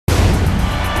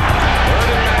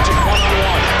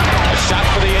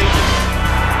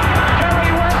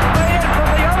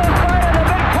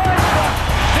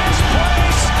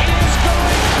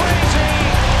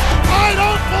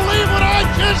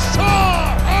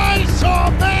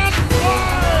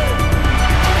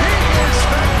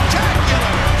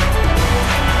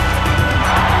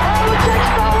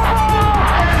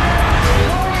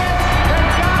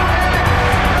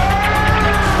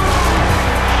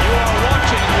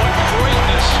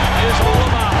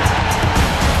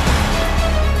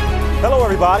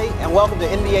everybody, and welcome to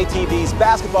NBA TV's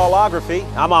Basketballography.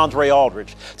 I'm Andre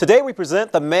Aldridge. Today we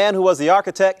present the man who was the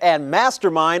architect and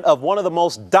mastermind of one of the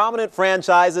most dominant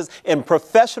franchises in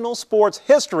professional sports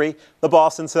history, the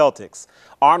Boston Celtics.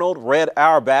 Arnold "Red"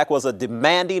 Auerbach was a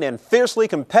demanding and fiercely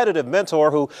competitive mentor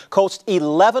who coached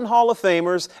 11 Hall of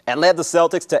Famers and led the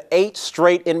Celtics to 8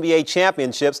 straight NBA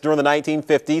championships during the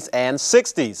 1950s and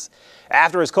 60s.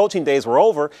 After his coaching days were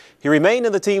over, he remained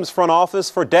in the team's front office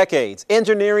for decades,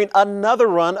 engineering another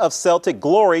run of Celtic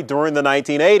glory during the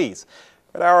 1980s.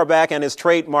 Red Auerbach and his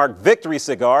trademark Victory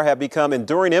cigar have become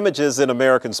enduring images in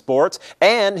American sports,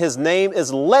 and his name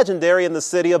is legendary in the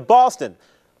city of Boston.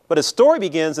 But his story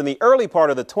begins in the early part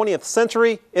of the 20th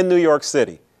century in New York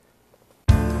City.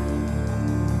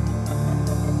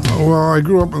 Well, I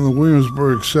grew up in the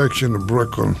Williamsburg section of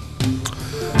Brooklyn.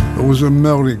 It was a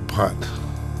melting pot.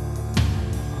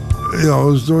 You know,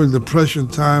 it was during Depression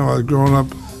time. I was growing up,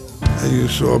 and you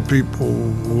saw people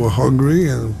who were hungry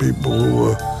and people who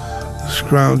were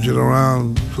scrounging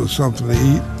around for something to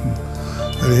eat.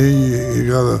 And here you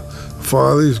got a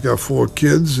father, he's got 4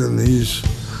 kids, and he's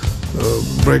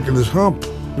breaking his hump.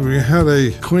 We had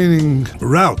a cleaning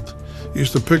route.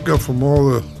 Used to pick up from all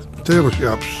the tailor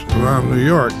shops around New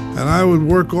York, and I would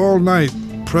work all night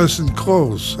pressing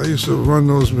clothes. I used to run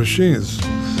those machines.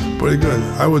 Pretty good.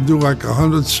 I would do like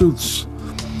 100 suits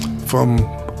from 10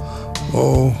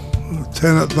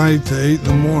 at night to 8 in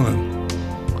the morning.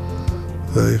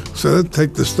 So that'd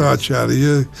take the starch out of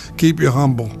you, keep you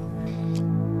humble.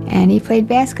 And he played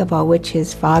basketball, which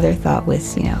his father thought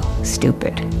was,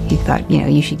 stupid. He thought,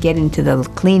 you should get into the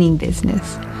cleaning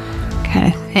business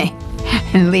kind of thing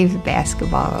and leave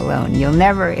basketball alone.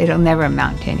 It'll never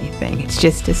amount to anything. It's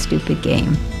just a stupid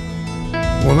game.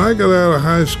 When I got out of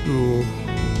high school,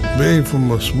 being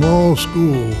from a small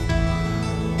school,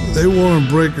 they weren't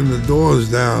breaking the doors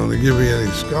down to give me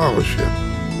any scholarship.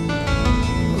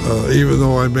 Even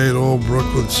though I made all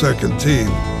Brooklyn second team,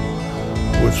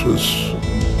 which was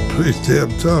pretty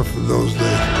damn tough in those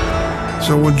days.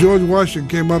 So when George Washington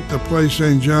came up to play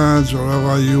St. John's or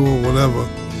LIU or whatever,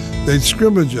 they'd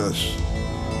scrimmage us.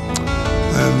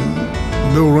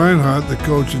 And Bill Reinhardt, the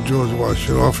coach of George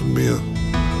Washington, offered me a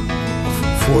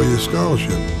 4-year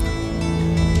scholarship.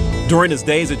 During his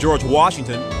days at George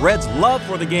Washington, Red's love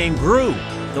for the game grew,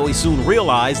 though he soon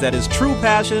realized that his true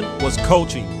passion was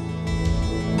coaching.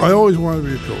 I always wanted to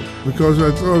be a coach because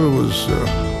I thought it was a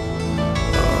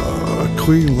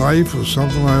clean life or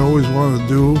something I always wanted to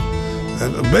do.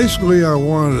 And basically, I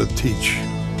wanted to teach.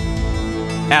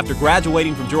 After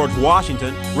graduating from George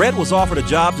Washington, Red was offered a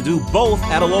job to do both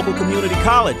at a local community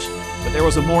college. But there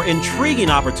was a more intriguing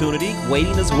opportunity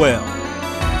waiting as well.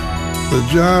 The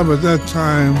job at that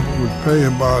time would pay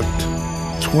about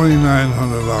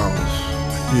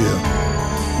 $2,900 a year.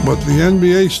 But the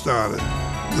NBA started.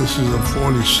 This is in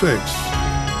 '46.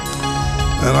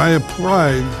 And I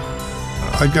applied.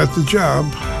 I got the job.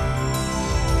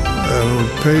 And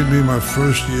it paid me my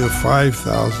first year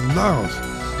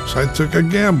 $5,000. So I took a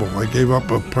gamble. I gave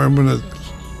up a permanent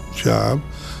job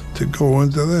to go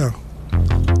into there.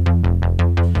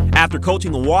 After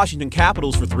coaching the Washington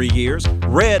Capitals for 3 years,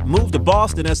 Red moved to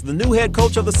Boston as the new head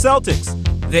coach of the Celtics.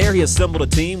 There he assembled a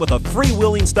team with a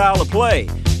freewheeling style of play,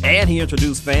 and he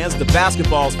introduced fans to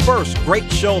basketball's first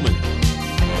great showman.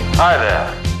 Hi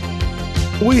there.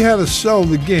 We had to sell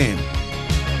the game.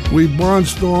 We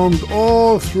barnstormed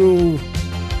all through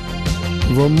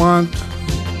Vermont,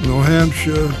 New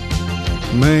Hampshire,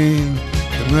 Maine,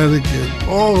 Connecticut,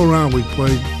 all around we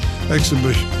played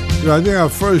exhibition. I think our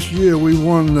first year we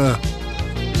won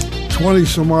 20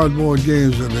 some odd more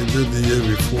games than they did the year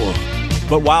before.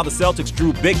 But while the Celtics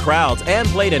drew big crowds and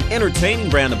played an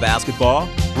entertaining brand of basketball,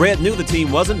 Red knew the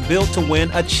team wasn't built to win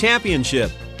a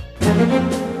championship.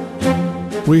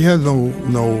 We had no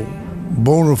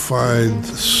bona fide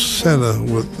center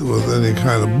with any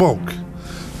kind of bulk.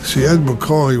 See, Ed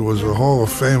McCauley was a Hall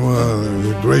of Famer and he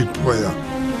was a great player.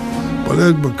 But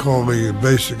Ed McCauley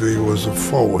basically was a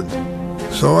forward.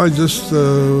 So I just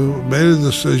made a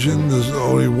decision. There's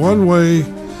only one way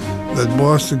that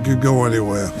Boston could go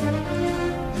anywhere.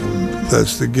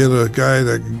 That's to get a guy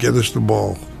that can get us the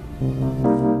ball.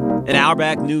 And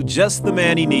Auerbach knew just the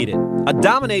man he needed, a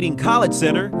dominating college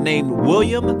center named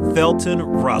William Felton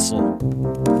Russell.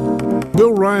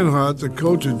 Bill Reinhardt, the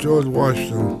coach of George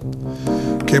Washington,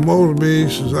 came over to me. He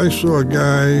says, I saw a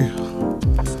guy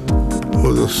who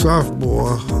was a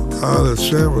sophomore out at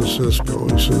San Francisco.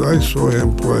 He says, I saw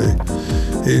him play.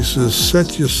 He says,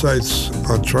 set your sights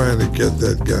on trying to get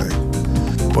that guy.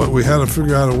 But we had to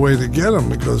figure out a way to get him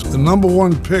because the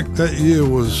 #1 pick that year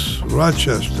was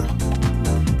Rochester.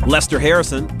 Lester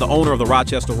Harrison, the owner of the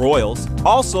Rochester Royals,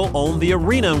 also owned the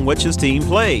arena in which his team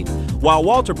played, while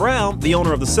Walter Brown, the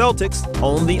owner of the Celtics,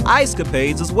 owned the Ice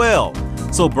Capades as well.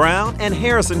 So Brown and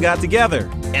Harrison got together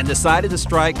and decided to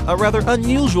strike a rather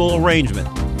unusual arrangement.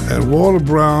 And Walter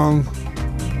Brown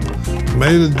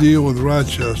made a deal with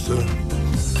Rochester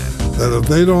that if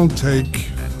they don't take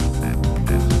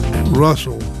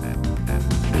Russell,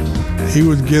 he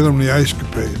would get him the Ice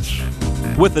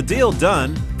Capades. With the deal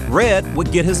done, Red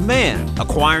would get his man,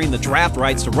 acquiring the draft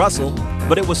rights to Russell,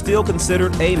 but it was still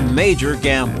considered a major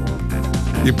gamble.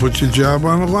 You put your job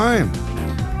on the line.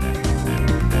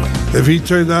 If he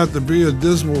turned out to be a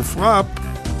dismal flop,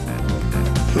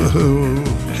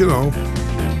 you know,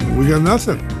 we got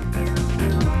nothing.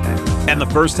 And the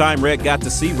first time Red got to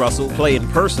see Russell play in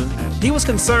person, he was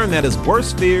concerned that his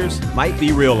worst fears might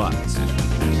be realized.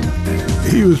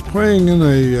 He was playing in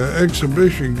an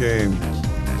exhibition game,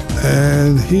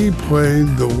 and he played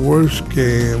the worst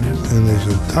game in his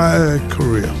entire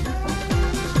career.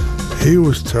 He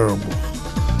was terrible.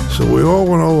 So we all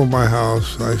went over my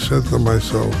house. I said to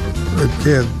myself, it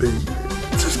can't be.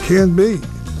 It just can't be.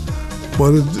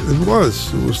 But it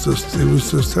was. It was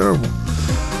just terrible.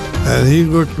 And he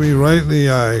looked me right in the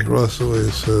eye, Russell. He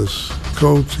says,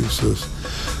 Coach, he says,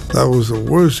 that was the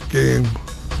worst game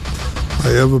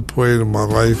I ever played in my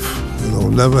life.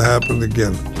 It'll never happen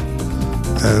again.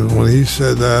 And when he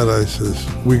said that, I says,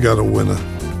 we got a winner.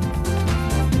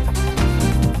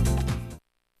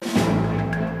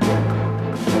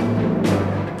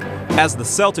 As the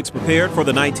Celtics prepared for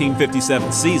the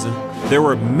 1957 season, there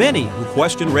were many who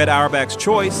questioned Red Auerbach's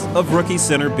choice of rookie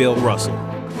center Bill Russell.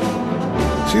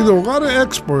 See, there were a lot of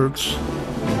experts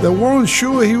that weren't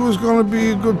sure he was going to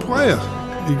be a good player.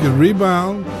 He could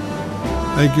rebound,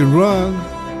 he could run,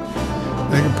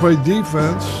 he could play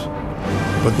defense,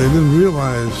 but they didn't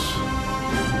realize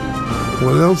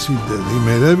what else he did. He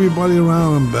made everybody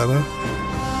around him better.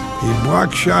 He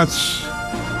blocked shots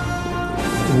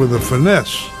with a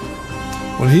finesse.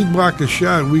 When he'd block a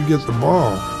shot, we'd get the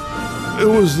ball. It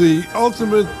was the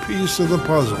ultimate piece of the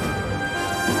puzzle.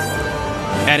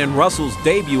 And in Russell's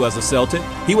debut as a Celtic,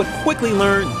 he would quickly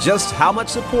learn just how much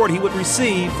support he would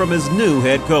receive from his new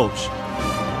head coach.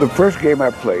 The first game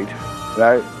I played,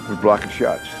 I was blocking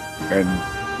shots, and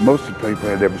most of the people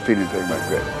had never seen anything like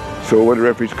that. So one of the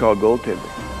referees called goaltending,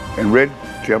 and Red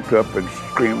jumped up and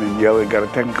screamed and yelled and got a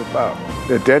technical foul.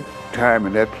 At that time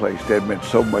in that place, that meant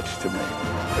so much to me.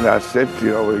 And I said, you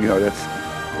know,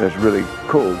 that's really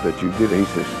cool that you did it. He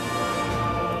says,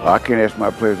 I can't ask my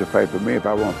players to fight for me if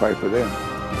I won't fight for them.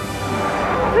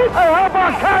 Hey, how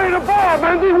about carrying the ball,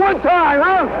 Mendy, one time,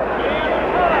 huh?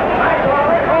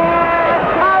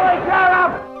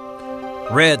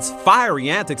 Red's fiery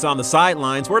antics on the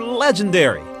sidelines were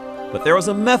legendary, but there was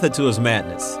a method to his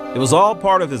madness. It was all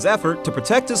part of his effort to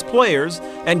protect his players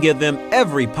and give them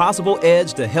every possible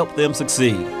edge to help them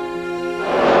succeed.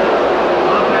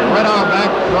 Red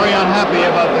Auerbach very unhappy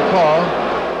about the call.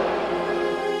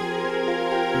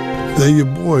 They're your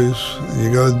boys. You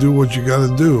got to do what you got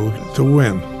to do to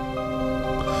win.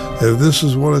 If this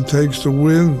is what it takes to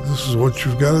win, this is what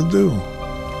you've got to do.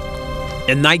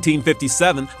 In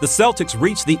 1957, the Celtics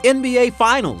reached the NBA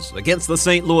Finals against the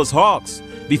St. Louis Hawks.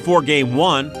 Before Game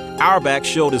 1, Auerbach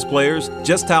showed his players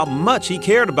just how much he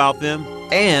cared about them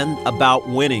and about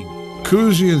winning.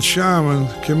 Cousy and Sharman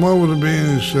came over to me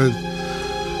and he said,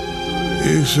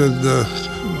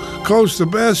 Coach, the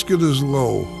basket is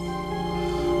low.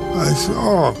 I said,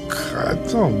 oh, God,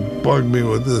 don't bug me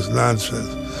with this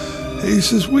nonsense. He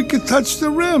says, we can touch the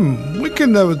rim. We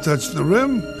can never touch the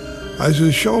rim. I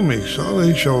said, show me. So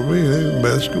they showed me the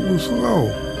basket was low.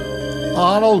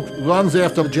 Arnold runs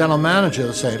after the general manager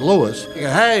of St. Louis.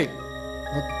 Hey,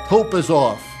 the hoop is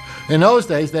off. In those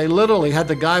days, they literally had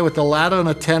the guy with the ladder and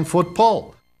a 10-foot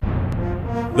pole.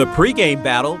 The pregame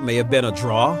battle may have been a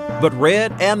draw, but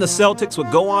Red and the Celtics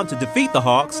would go on to defeat the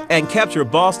Hawks and capture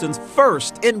Boston's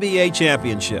first NBA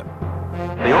championship.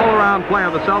 The all-around play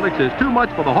of the Celtics is too much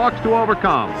for the Hawks to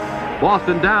overcome.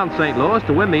 Boston downs St. Louis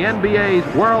to win the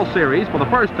NBA's World Series for the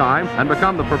first time and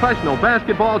become the professional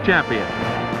basketball champion.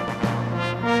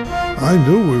 I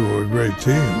knew we were a great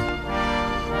team,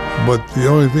 but the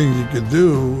only thing you could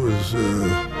do is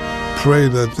pray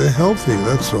that they're healthy,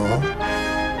 that's all.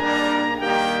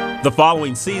 The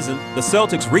following season, the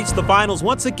Celtics reached the finals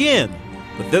once again,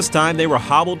 but this time they were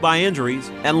hobbled by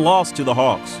injuries and lost to the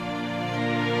Hawks.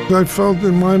 I felt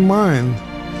in my mind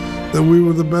that we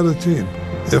were the better team.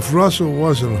 If Russell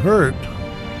wasn't hurt,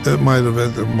 it might have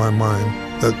entered my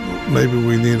mind that maybe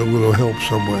we need a little help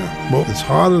somewhere. But it's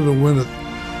harder to win it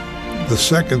the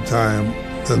second time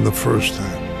than the first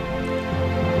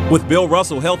time. With Bill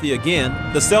Russell healthy again,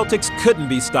 the Celtics couldn't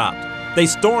be stopped. They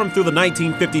stormed through the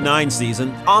 1959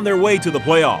 season on their way to the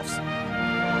playoffs.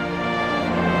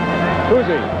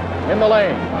 Cousy in the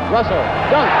lane. Russell,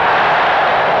 dunk.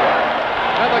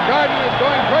 And the Garden is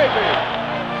going crazy.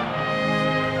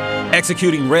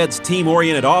 Executing Red's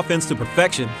team-oriented offense to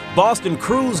perfection, Boston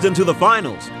cruised into the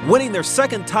finals, winning their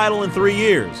second title in 3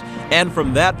 years. And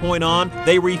from that point on,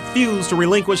 they refused to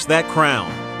relinquish that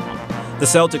crown. The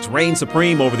Celtics reigned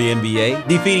supreme over the NBA,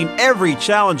 defeating every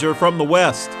challenger from the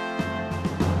West.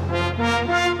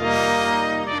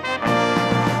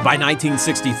 By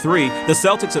 1963, the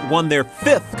Celtics had won their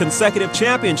 5th consecutive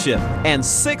championship and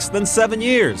 6th in 7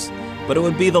 years. But it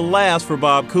would be the last for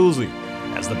Bob Cousy.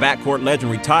 As the backcourt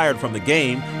legend retired from the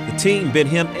game, the team bid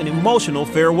him an emotional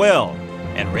farewell,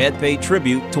 and Red paid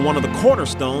tribute to one of the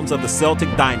cornerstones of the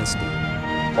Celtic dynasty.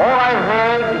 All I've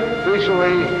heard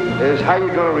recently is how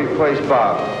you're going to replace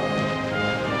Bob.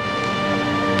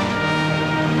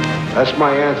 That's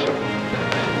my answer.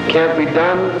 Can't be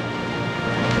done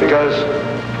because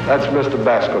that's Mr.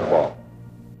 Basketball.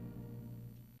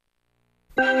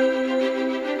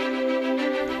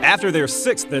 After their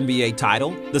 6th NBA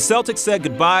title, the Celtics said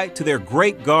goodbye to their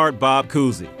great guard Bob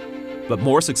Cousy. But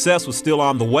more success was still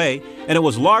on the way, and it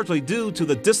was largely due to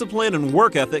the discipline and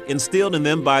work ethic instilled in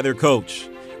them by their coach.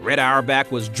 Red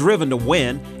Auerbach was driven to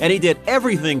win, and he did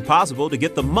everything possible to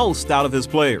get the most out of his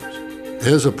players.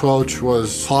 His approach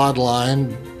was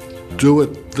hardline, do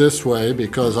it this way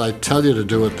because I tell you to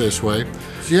do it this way.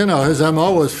 You know, his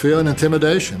MO was fear and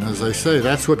intimidation. As they say,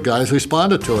 that's what guys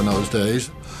responded to in those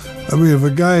days. I mean, if a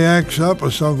guy acts up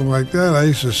or something like that, I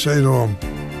used to say to him,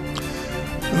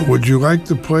 would you like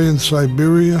to play in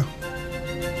Siberia?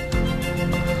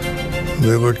 And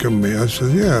they look at me. I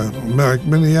said, yeah, like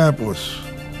Minneapolis.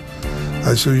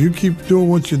 I said, you keep doing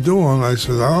what you're doing. I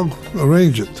said, I'll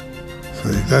arrange it.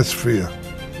 Say, that's fear.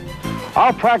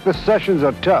 Our practice sessions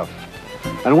are tough,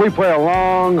 and we play a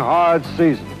long, hard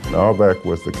season. Auerbach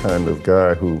was the kind of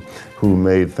guy who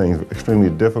made things extremely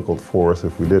difficult for us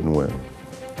if we didn't win.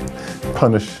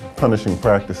 Punishing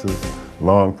practices,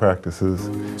 long practices.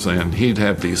 And he'd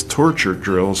have these torture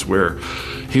drills where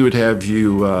he would have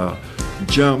you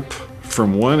jump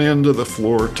from one end of the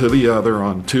floor to the other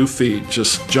on 2 feet,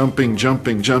 just jumping,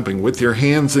 jumping, jumping with your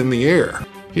hands in the air.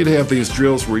 He'd have these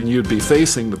drills where you'd be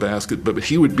facing the basket, but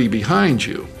he would be behind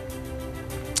you.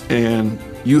 And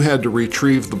you had to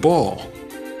retrieve the ball.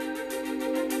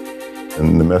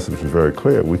 And the message was very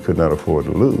clear. We could not afford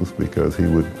to lose because he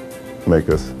would make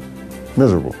us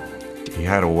miserable. He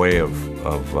had a way of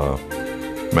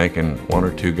making 1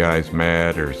 or 2 guys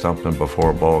mad or something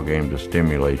before a ball game to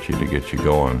stimulate you, to get you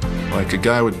going. Like a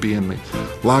guy would be in the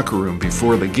locker room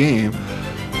before the game,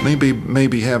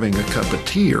 maybe having a cup of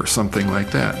tea or something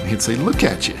like that. And he'd say, look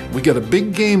at you, we got a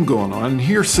big game going on, and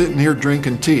here sitting here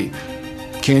drinking tea.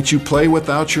 Can't you play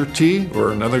without your tea?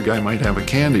 Or another guy might have a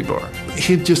candy bar.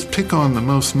 He'd just pick on the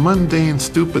most mundane,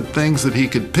 stupid things that he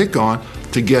could pick on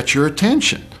to get your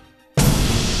attention.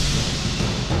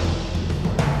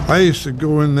 I used to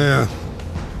go in there,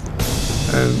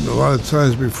 and a lot of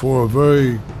times before a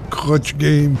very clutch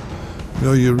game, you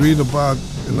know, you read about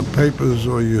in the papers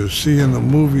or you see in the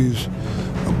movies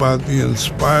about the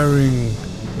inspiring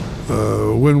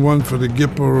win one for the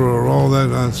Gipper or all that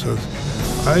nonsense.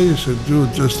 I used to do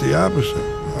just the opposite.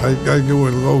 I'd go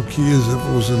in low key as if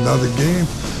it was another game,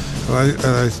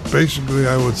 and I basically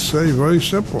I would say very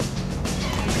simple: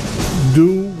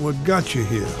 do what got you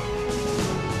here.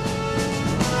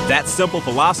 That simple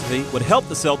philosophy would help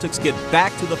the Celtics get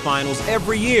back to the finals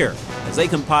every year as they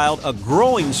compiled a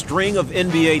growing string of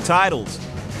NBA titles.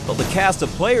 But the cast of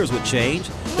players would change.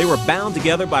 They were bound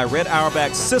together by Red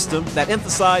Auerbach's system that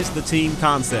emphasized the team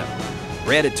concept.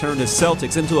 Red had turned his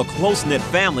Celtics into a close-knit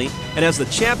family, and as the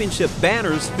championship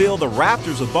banners filled the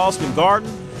rafters of Boston Garden,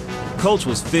 the coach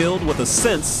was filled with a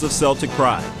sense of Celtic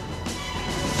pride.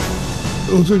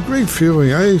 It was a great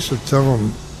feeling. I used to tell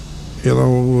him, you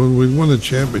know, when we won a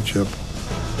championship,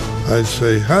 I'd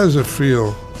say, how does it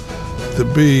feel to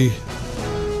be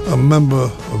a member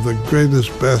of the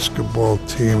greatest basketball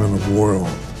team in the world?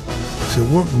 I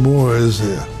said, what more is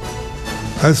there?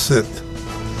 That's it.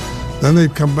 Then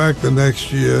they'd come back the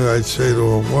next year. I'd say to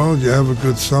them, well, you have a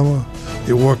good summer.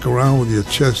 You walk around with your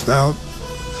chest out,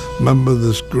 member of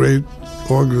this great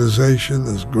organization,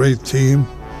 this great team.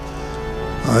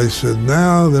 I said,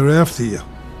 now they're after you.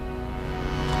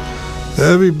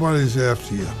 Everybody's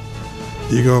after you.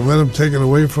 You gonna let them take it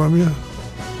away from you?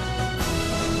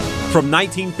 From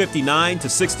 1959 to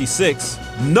 66,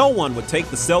 no one would take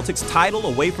the Celtics title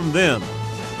away from them.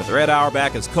 With Red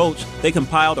Auerbach as coach, they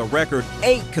compiled a record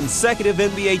 8 consecutive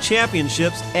NBA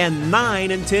championships and 9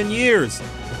 in 10 years.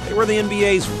 They were the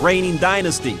NBA's reigning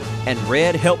dynasty, and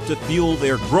Red helped to fuel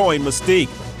their growing mystique.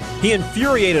 He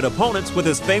infuriated opponents with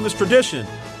his famous tradition,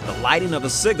 the lighting of a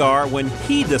cigar when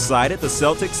he decided the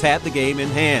Celtics had the game in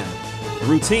hand. The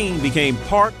routine became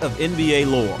part of NBA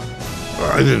lore.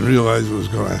 I didn't realize it was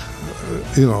going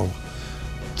to,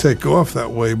 take off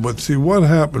that way. But see, what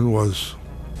happened was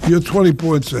you're 20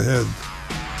 points ahead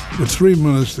with 3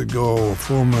 minutes to go or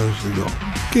 4 minutes to go.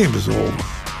 Game is over.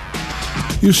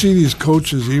 You see these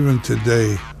coaches even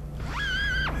today,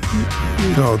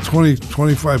 20,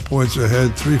 25 points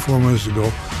ahead, 3-4 minutes to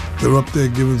go. They're up there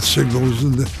giving signals,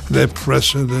 and they're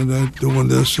pressing, and they're doing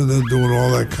this, and they're doing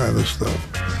all that kind of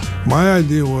stuff. My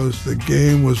idea was the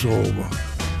game was over.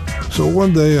 So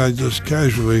one day I just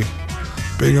casually,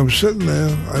 I'm sitting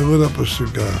there, I lit up a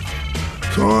cigar.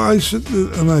 So I sit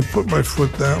there and I put my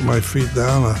feet down,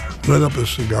 I lit up a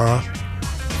cigar,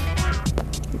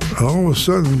 and all of a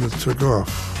sudden it took off.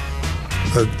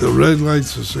 That the red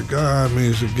lights a cigar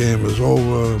means the game is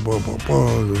over, blah, blah,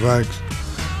 blah, relax.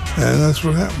 And that's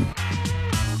what happened.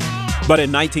 But in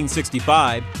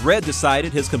 1965, Red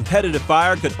decided his competitive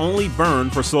fire could only burn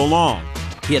for so long.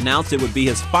 He announced it would be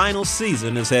his final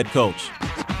season as head coach.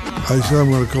 I said, I'm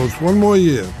going to coach one more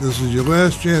year. This is your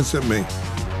last chance at me.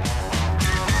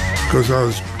 Because I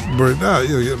was burnt out,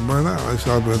 getting burnt out. I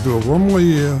said, I'm going to do it one more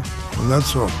year, and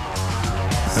that's all.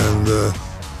 And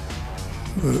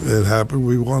it happened.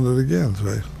 We won it again.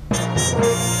 Right?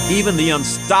 Even the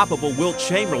unstoppable Wilt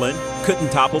Chamberlain couldn't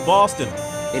topple Boston.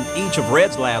 In each of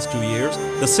Red's last 2 years,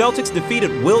 the Celtics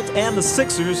defeated Wilt and the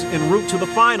Sixers en route to the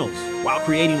finals, while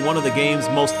creating one of the game's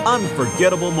most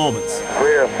unforgettable moments.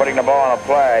 Greer's putting the ball on a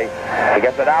play. He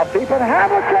gets it out deep, and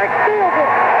Havlicek steals it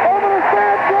over the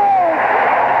sand goal.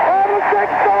 Havlicek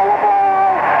stole the ball.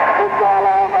 It's all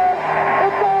over.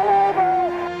 It's all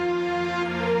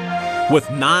over. With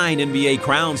 9 NBA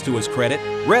crowns to his credit,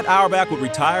 Red Auerbach would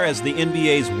retire as the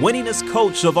NBA's winningest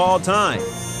coach of all time.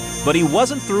 But he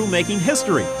wasn't through making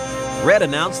history. Red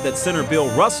announced that center Bill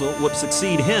Russell would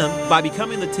succeed him by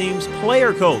becoming the team's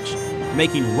player coach,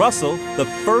 making Russell the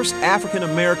first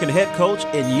African-American head coach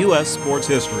in U.S. sports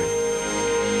history.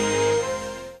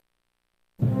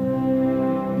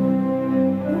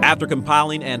 After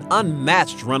compiling an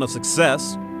unmatched run of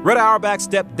success, Red Auerbach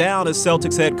stepped down as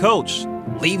Celtics head coach,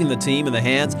 leaving the team in the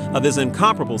hands of his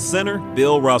incomparable center,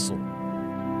 Bill Russell.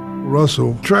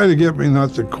 Russell tried to get me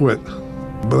not to quit,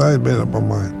 but I had made up my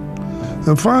mind.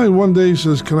 And finally, one day he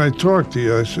says, can I talk to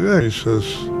you? I said, yeah. He says,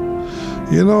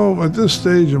 at this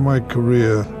stage of my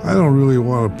career, I don't really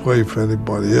want to play for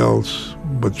anybody else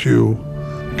but you.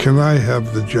 Can I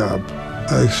have the job?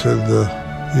 I said,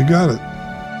 you got it.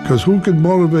 Because who can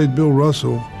motivate Bill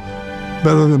Russell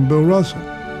better than Bill Russell?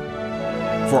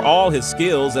 For all his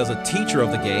skills as a teacher of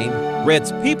the game,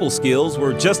 Red's people skills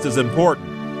were just as important.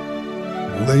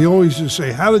 They always just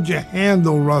say, how did you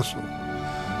handle Russell?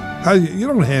 You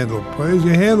don't handle players,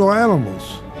 you handle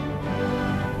animals.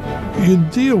 You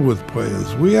deal with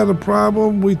players. We had a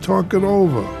problem, we talk it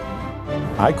over.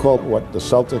 I call it what the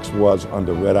Celtics was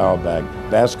under Red Auerbach,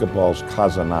 basketball's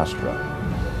Casa Nostra.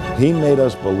 He made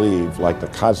us believe, like the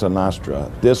Casa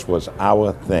Nostra, this was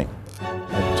our thing.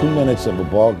 At 2 minutes of a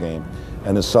ball game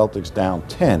and the Celtics down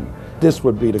 10, this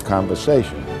would be the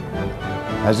conversation.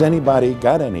 Has anybody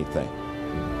got anything?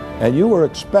 And you were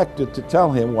expected to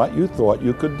tell him what you thought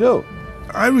you could do.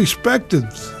 I respected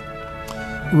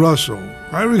Russell.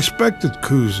 I respected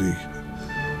Cousy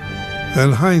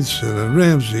and Heinsohn and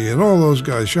Ramsey and all those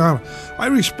guys. I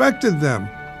respected them.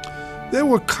 They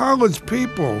were college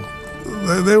people.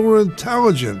 They were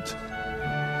intelligent.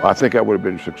 I think I would have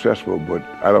been successful, but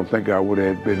I don't think I would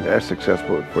have been as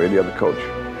successful for any other coach.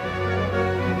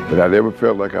 But I never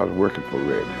felt like I was working for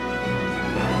Red.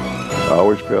 I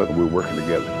always felt we were working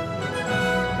together.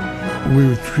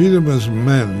 We treat them as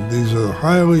men. These are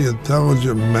highly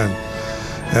intelligent men.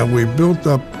 And we built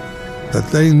up that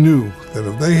they knew that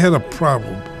if they had a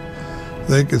problem,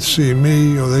 they could see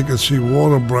me or they could see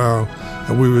Walter Brown,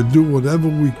 and we would do whatever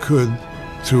we could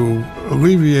to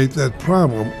alleviate that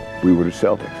problem. We were the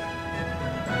Celtics,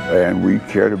 and we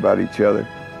cared about each other,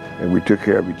 and we took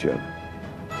care of each other.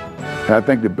 And I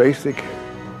think the basic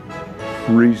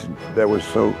reason that was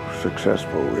so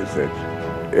successful is that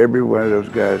every one of those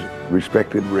guys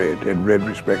respected Red, and Red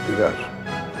respected us.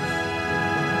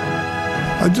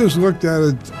 I just looked at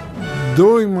it,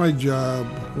 doing my job,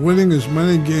 winning as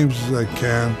many games as I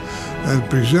can, and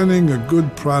presenting a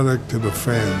good product to the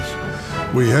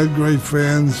fans. We had great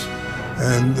fans,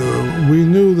 and we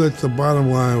knew that the bottom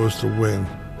line was to win.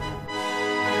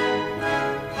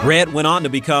 Red went on to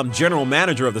become general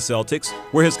manager of the Celtics,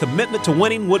 where his commitment to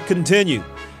winning would continue.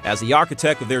 As the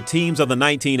architect of their teams of the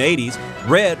 1980s,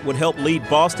 Red would help lead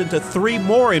Boston to 3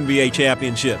 more NBA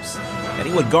championships, and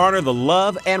he would garner the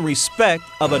love and respect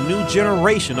of a new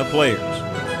generation of players.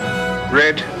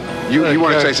 Red, you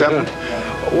want to say something?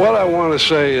 What I want to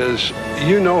say is,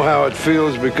 you know how it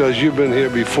feels because you've been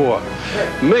here before.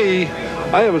 Me,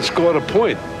 I haven't scored a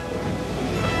point.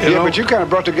 You know? But you kind of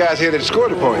brought the guys here that scored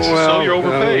the points. Well, so you're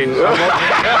overpaid.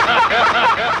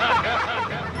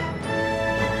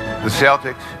 The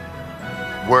Celtics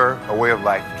were a way of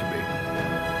life to me.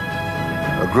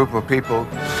 A group of people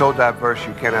so diverse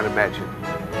you cannot imagine,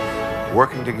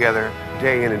 working together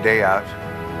day in and day out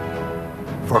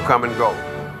for a common goal.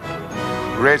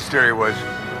 Red's theory was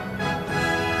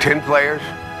 10 players,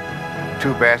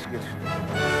 2 baskets,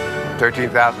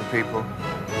 13,000 people,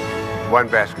 1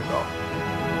 basketball.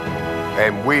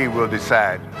 And we will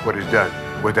decide what is done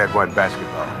with that 1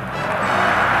 basketball.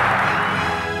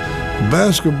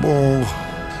 Basketball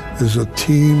is a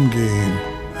team game.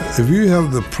 If you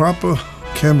have the proper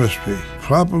chemistry,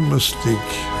 proper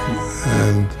mystique,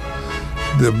 and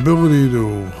the ability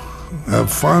to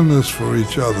have fondness for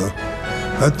each other,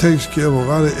 that takes care of a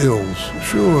lot of ills.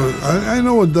 Sure, I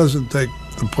know it doesn't take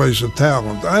the place of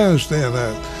talent. I understand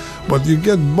that. But you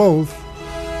get both,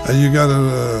 and you got an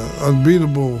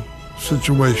unbeatable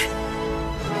situation.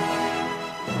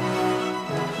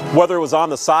 Whether it was on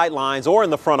the sidelines or in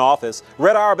the front office,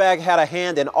 Red Auerbach had a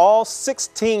hand in all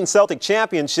 16 Celtic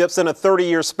championships in a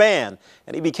 30-year span,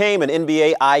 and he became an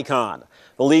NBA icon.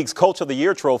 The league's Coach of the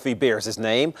Year trophy bears his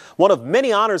name, one of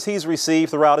many honors he's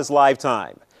received throughout his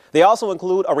lifetime. They also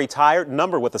include a retired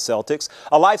number with the Celtics,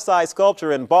 a life-size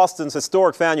sculpture in Boston's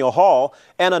historic Faneuil Hall,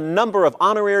 and a number of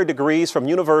honorary degrees from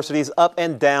universities up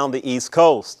and down the East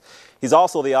Coast. He's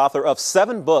also the author of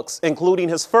 7 books, including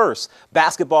his first,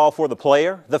 Basketball for the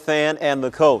Player, the Fan, and the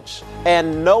Coach.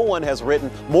 And no one has written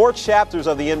more chapters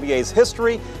of the NBA's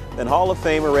history than Hall of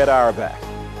Famer Red Auerbach.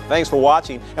 Thanks for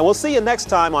watching, and we'll see you next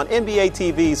time on NBA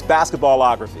TV's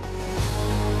Basketballography.